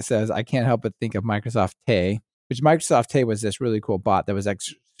 And Nick says, I can't help but think of Microsoft Tay, which Microsoft Tay was this really cool bot that was like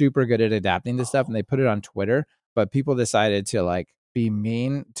super good at adapting to stuff. And they put it on Twitter, but people decided to like be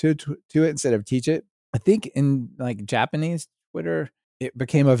mean to it instead of teach it. I think in like Japanese Twitter, it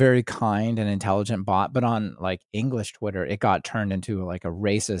became a very kind and intelligent bot, but on like English Twitter, it got turned into like a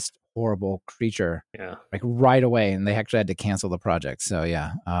racist, horrible creature, like right away, and they actually had to cancel the project. So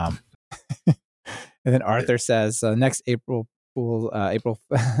yeah. And then Arthur says, next April Fool's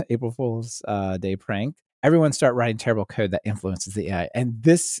Day prank. Everyone start writing terrible code that influences the AI, and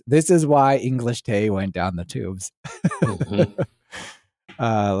this is why English Tay went down the tubes. Mm-hmm.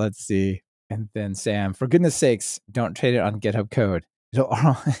 Let's see. And then Sam, for goodness sakes, don't trade it on GitHub code.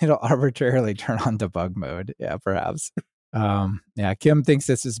 It'll arbitrarily turn on debug mode. Yeah, perhaps. Yeah, Kim thinks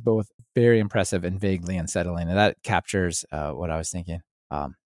this is both very impressive and vaguely unsettling, and that captures what I was thinking.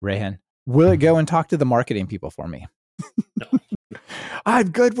 Rehan, will it go and talk to the marketing people for me? No.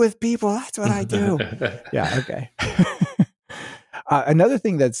 I'm good with people. That's what I do. Yeah, okay. Another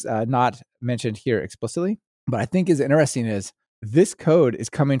thing that's not mentioned here explicitly, but I think is interesting is this code is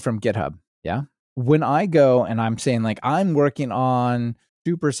coming from GitHub. Yeah. When I go and I'm saying like, I'm working on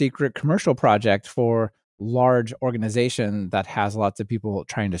super secret commercial project for large organization that has lots of people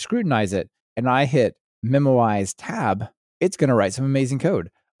trying to scrutinize it, and I hit memoize tab, it's going to write some amazing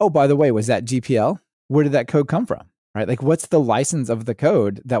code. Oh, by the way, was that GPL? Where did that code come from? Right? Like, what's the license of the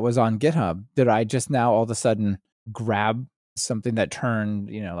code that was on GitHub? Did I just now all of a sudden grab something that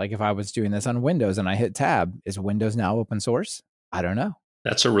turned, like if I was doing this on Windows and I hit tab, is Windows now open source? I don't know.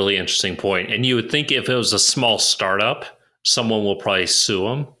 That's a really interesting point. And you would think if it was a small startup, someone will probably sue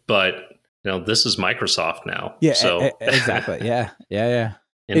them. But, this is Microsoft now. Yeah, so exactly. Yeah.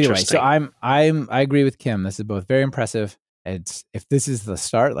 Anyway, so I agree with Kim. This is both very impressive. If this is the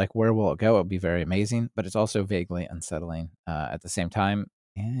start, like where will it go? It'll be very amazing, but it's also vaguely unsettling at the same time.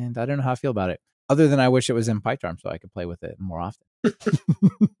 And I don't know how I feel about it, other than I wish it was in PyCharm so I could play with it more often.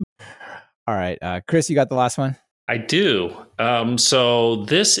 All right, Chris, you got the last one? I do. So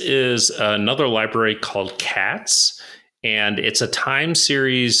this is another library called CATS, and it's a time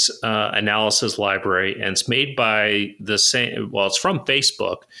series analysis library, and it's made by it's from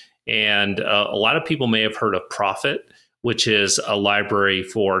Facebook, and a lot of people may have heard of Prophet, which is a library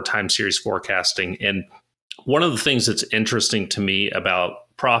for time series forecasting. And one of the things that's interesting to me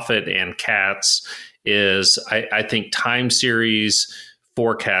about Prophet and CATS is I think time series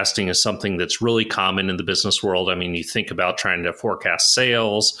forecasting is something that's really common in the business world. I mean, you think about trying to forecast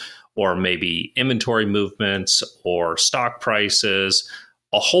sales or maybe inventory movements or stock prices,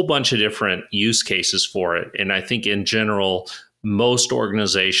 a whole bunch of different use cases for it. And I think in general, most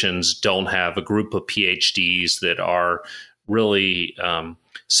organizations don't have a group of PhDs that are really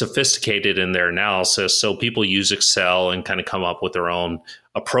sophisticated in their analysis. So people use Excel and kind of come up with their own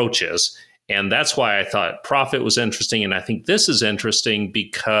approaches. And that's why I thought Prophet was interesting. And I think this is interesting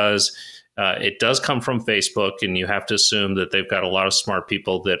because it does come from Facebook, and you have to assume that they've got a lot of smart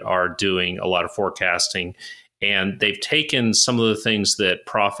people that are doing a lot of forecasting. And they've taken some of the things that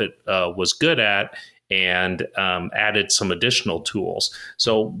Prophet was good at and added some additional tools.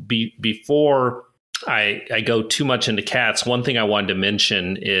 So before I go too much into CATS, one thing I wanted to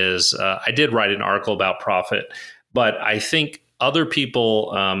mention is I did write an article about Prophet, but I think other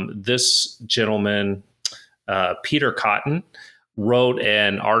people, this gentleman, Peter Cotton, wrote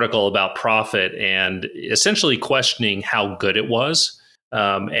an article about Prophet and essentially questioning how good it was.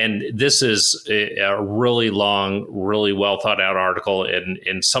 And this is a really long, really well thought out article.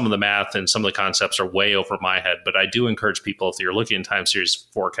 And some of the math and some of the concepts are way over my head. But I do encourage people, if you're looking at time series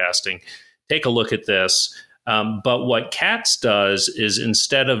forecasting, take a look at this. But what CATS does is,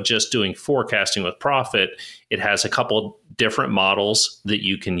 instead of just doing forecasting with Prophet, it has a couple different models that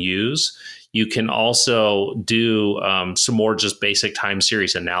you can use. You can also do some more just basic time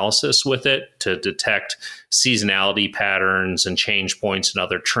series analysis with it to detect seasonality patterns and change points and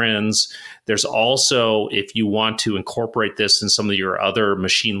other trends. There's also, if you want to incorporate this in some of your other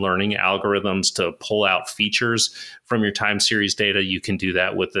machine learning algorithms to pull out features from your time series data, you can do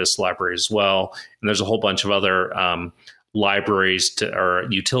that with this library as well. And there's a whole bunch of other libraries or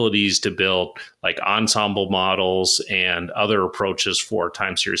utilities to build like ensemble models and other approaches for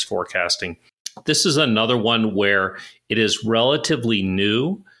time series forecasting. This is another one where it is relatively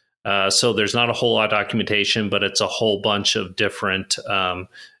new. So there's not a whole lot of documentation, but it's a whole bunch of different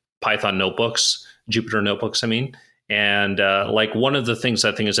Python notebooks, Jupyter notebooks, I mean. And like one of the things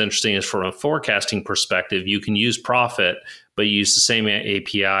I think is interesting is from a forecasting perspective, you can use Profit, but use the same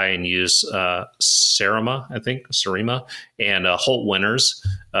API and use Serima, and Holt Winners,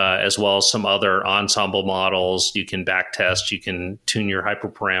 as well as some other ensemble models. You can backtest, you can tune your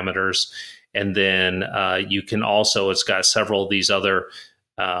hyperparameters. And then you can also, it's got several of these other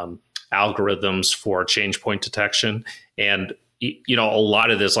algorithms for change point detection. And, a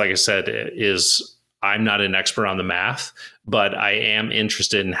lot of this, like I said, is I'm not an expert on the math, but I am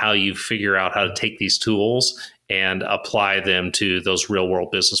interested in how you figure out how to take these tools and apply them to those real world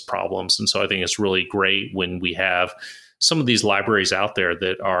business problems. And so I think it's really great when we have some of these libraries out there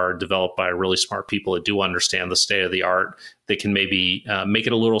that are developed by really smart people that do understand the state of the art, that can maybe make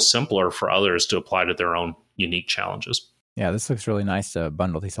it a little simpler for others to apply to their own unique challenges. Yeah, this looks really nice to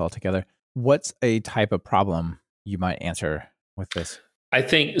bundle these all together. What's a type of problem you might answer with this? I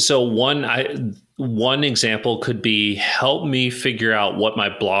think so. One example could be, help me figure out what my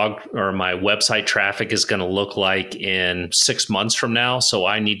blog or my website traffic is going to look like in 6 months from now. So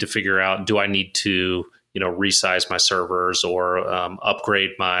I need to figure out, do I need to resize my servers or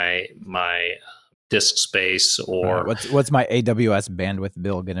upgrade my disk space, or what's my AWS bandwidth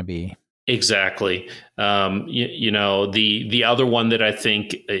bill going to be? Exactly. The other one that I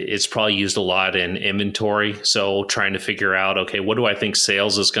think is probably used a lot in inventory. So trying to figure out, okay, what do I think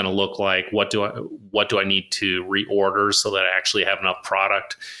sales is going to look like? What do I need to reorder so that I actually have enough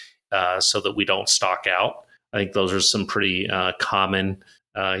product so that we don't stock out? I think those are some pretty common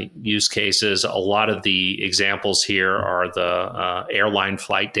use cases. A lot of the examples here are the airline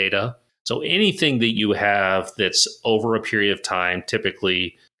flight data. So anything that you have that's over a period of time,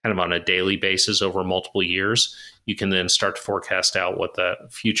 typically kind of on a daily basis over multiple years, you can then start to forecast out what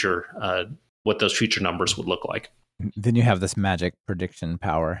those future numbers would look like. Then you have this magic prediction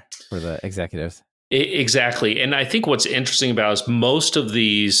power for the executives. Exactly. And I think what's interesting about is most of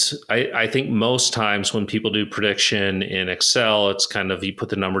these, I think most times when people do prediction in Excel, it's kind of, you put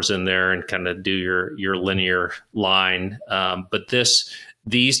the numbers in there and kind of do your linear line. But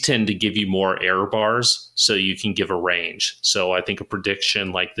these tend to give you more error bars, so you can give a range. So I think a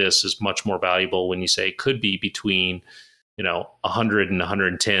prediction like this is much more valuable when you say it could be between 100 and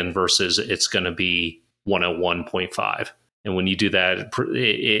 110 versus it's going to be 101.5. And when you do that,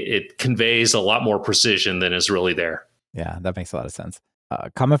 it conveys a lot more precision than is really there. Yeah, that makes a lot of sense.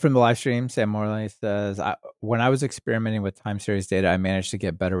 Comment from the live stream, Sam Morley says, when I was experimenting with time series data, I managed to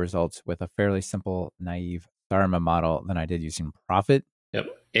get better results with a fairly simple, naive Dharma model than I did using Profit. Yep.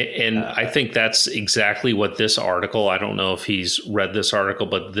 And I think that's exactly what this article, I don't know if he's read this article,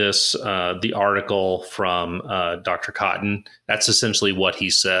 but the article from Dr. Cotton, that's essentially what he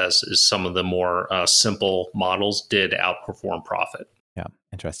says is some of the more simple models did outperform Profit. Yeah,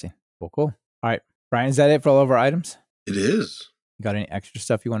 interesting. Well, cool. All right, Brian, is that it for all of our items? It is. You got any extra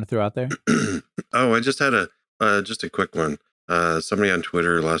stuff you want to throw out there? I just had a quick one. Somebody on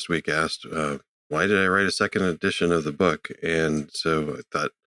Twitter last week asked, why did I write a second edition of the book? And so I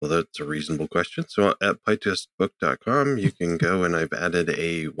thought, well, that's a reasonable question. So at pytestbook.com, you can go, and I've added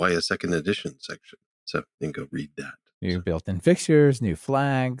a why a second edition section. So you can go read that. New built-in fixtures, new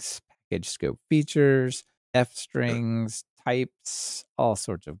flags, package scope features, F strings, types, all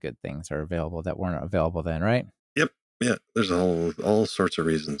sorts of good things are available that weren't available then, right? Yep. Yeah. There's all sorts of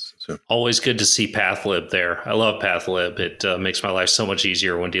reasons. So always good to see Pathlib there. I love Pathlib. It makes my life so much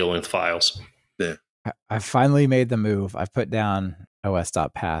easier when dealing with files. Yeah. I finally made the move. I put down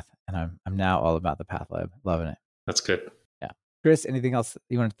os.path, and I'm now all about the Pathlib. Loving it. That's good. Yeah. Chris, anything else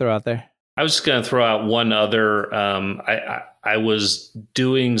you want to throw out there? I was just going to throw out one other. I was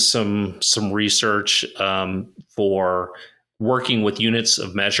doing some research for working with units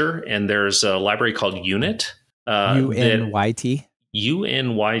of measure, and there's a library called Unit. UNYT?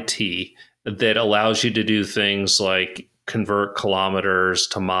 UNYT, that allows you to do things like convert kilometers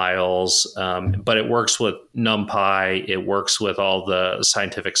to miles, but it works with NumPy. It works with all the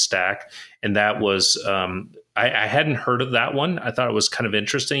scientific stack. And that was, I hadn't heard of that one. I thought it was kind of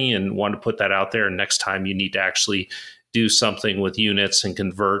interesting and wanted to put that out there. And next time you need to actually do something with units and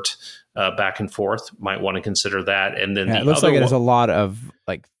convert back and forth, might want to consider that. And then it looks like there's a lot of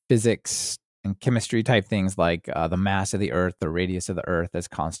like physics and chemistry type things, like the mass of the Earth, the radius of the Earth as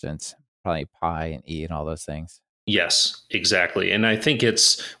constants, probably pi and e and all those things. Yes, exactly. And I think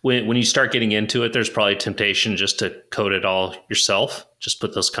it's when you start getting into it, there's probably a temptation just to code it all yourself, just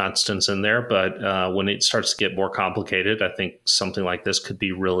put those constants in there. But when it starts to get more complicated, I think something like this could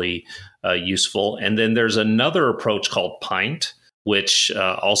be really useful. And then there's another approach called Pint, which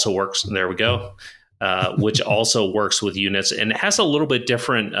also works. And there we go. which also works with units and has a little bit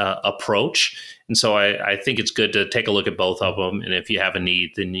different approach. And so I think it's good to take a look at both of them. And if you have a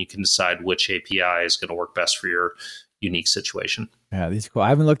need, then you can decide which API is going to work best for your unique situation. Yeah, these are cool. I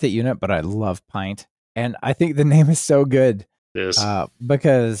haven't looked at Unit, but I love Pint. And I think the name is so good. It is.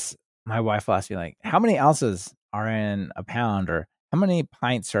 Because my wife will ask me, like, how many ounces are in a pound, or how many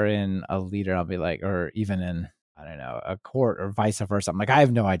pints are in a liter? I'll be like, or even in, I don't know, a quart, or vice versa. I'm like, I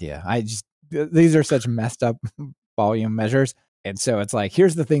have no idea. These are such messed up volume measures. And so it's like,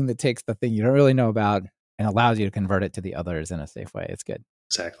 here's the thing that takes the thing you don't really know about and allows you to convert it to the others in a safe way. It's good.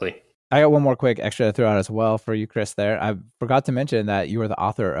 Exactly. I got one more quick extra to throw out as well for you, Chris, there. I forgot to mention that you are the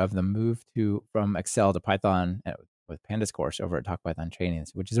author of the move from Excel to Python with Pandas course over at Talk Python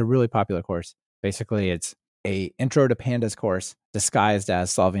Trainings, which is a really popular course. Basically, it's a intro to Pandas course disguised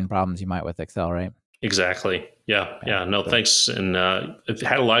as solving problems you might with Excel, right? Exactly. Yeah. No, thanks. And I've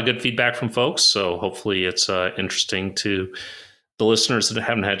had a lot of good feedback from folks. So hopefully it's interesting to the listeners that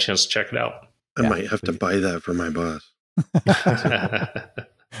haven't had a chance to check it out. I might have to buy that for my boss.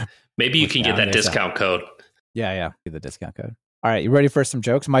 Maybe you can get that discount code. Yeah. Get the discount code. All right. You ready for some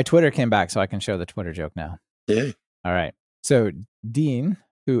jokes? My Twitter came back, so I can show the Twitter joke now. Yeah. All right. So Dean,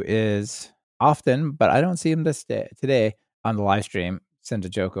 who is often, but I don't see him today on the live stream, sent a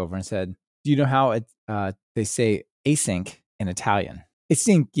joke over and said, do you know how they say async in Italian?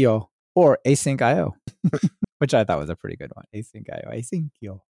 Asyncio or asyncio, which I thought was a pretty good one. Asyncio,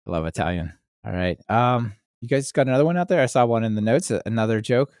 asyncio. I love Italian. All right. You guys got another one out there? I saw one in the notes, another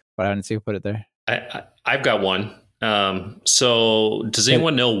joke, but I didn't see who put it there. I've got one. So does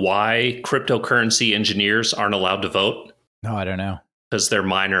anyone know why cryptocurrency engineers aren't allowed to vote? No, I don't know. Because they're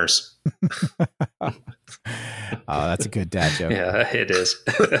minors. Oh, that's a good dad joke. Yeah, it is.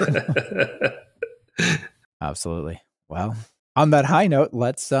 Absolutely. Well, on that high note,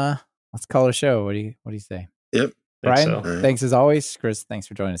 let's call it a show. What do you say? Yep. Brian, thanks as always. Chris, thanks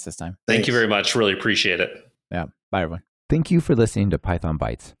for joining us this time. Thank you very much. Really appreciate it. Yeah. Bye, everyone. Thank you for listening to Python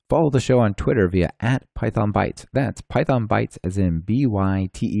Bytes. Follow the show on Twitter via @PythonBytes. That's Python Bytes as in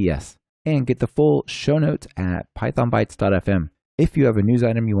BYTES. And get the full show notes at pythonbytes.fm. If you have a news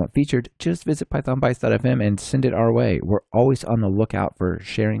item you want featured, just visit pythonbytes.fm and send it our way. We're always on the lookout for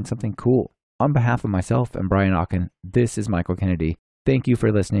sharing something cool. On behalf of myself and Brian Ocken, this is Michael Kennedy. Thank you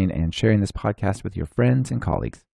for listening and sharing this podcast with your friends and colleagues.